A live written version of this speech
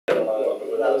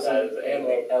without that, is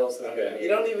anything else is Okay. You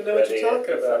don't even know what you're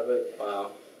talking about, but...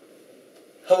 Wow.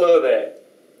 Hello there.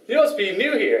 You must be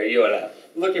new here, you and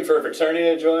looking for a fraternity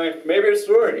to join? Maybe a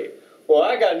sorority? Well,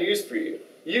 I got news for you.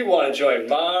 You want to join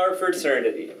my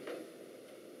fraternity.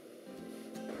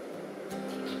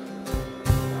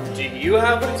 Do you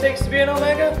have what it takes to be an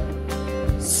Omega?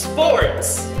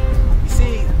 Sports! You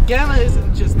see, Gamma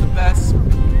isn't just the best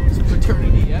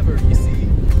fraternity ever, you see.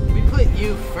 We put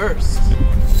you first.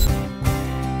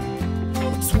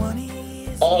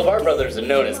 All of our brothers are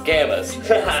known as Gammas.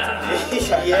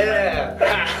 Yeah!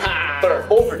 But our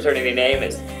full fraternity name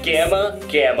is Gamma,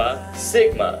 Gamma,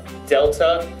 Sigma,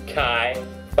 Delta, Chi,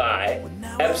 Phi,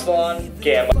 Epsilon,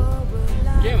 Gamma.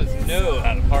 Gammas know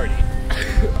how to party.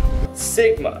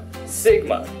 Sigma,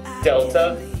 Sigma,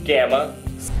 Delta, Gamma.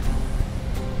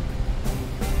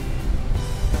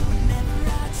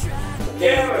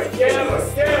 Gamma,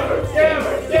 gamma, gamma,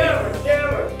 gamma, gamma,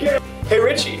 gamma, gamma. Hey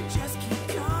Richie,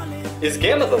 is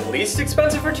Gamma the least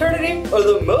expensive fraternity or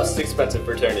the most expensive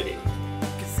fraternity?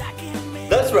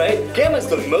 That's right, Gamma's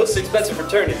the most expensive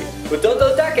fraternity. But don't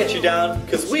let that get you down,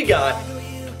 because we got...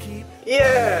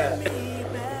 Yeah!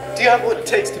 Do you have what it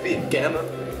takes to be a Gamma?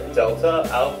 Delta,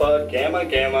 Alpha, Gamma,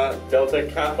 Gamma, Delta,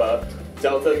 Kappa,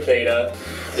 Delta, Theta,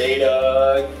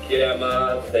 Theta,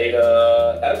 Gamma,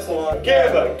 Theta, Epsilon,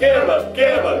 Gamma, Gamma,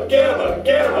 Gamma, Gamma,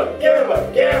 Gamma,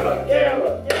 Gamma, Gamma,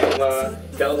 Gamma, Gamma,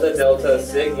 Delta, Delta,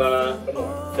 Sigma,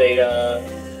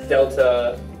 Theta,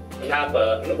 Delta,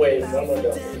 Kappa. Wait, one more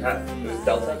Delta. Who's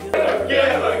Delta?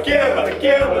 Gamma, gamma,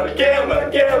 gamma,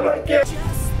 gamma, gamma, gamma.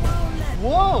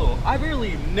 Whoa! I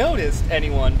barely noticed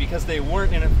anyone because they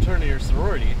weren't in a fraternity or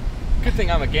sorority. Good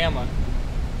thing I'm a Gamma.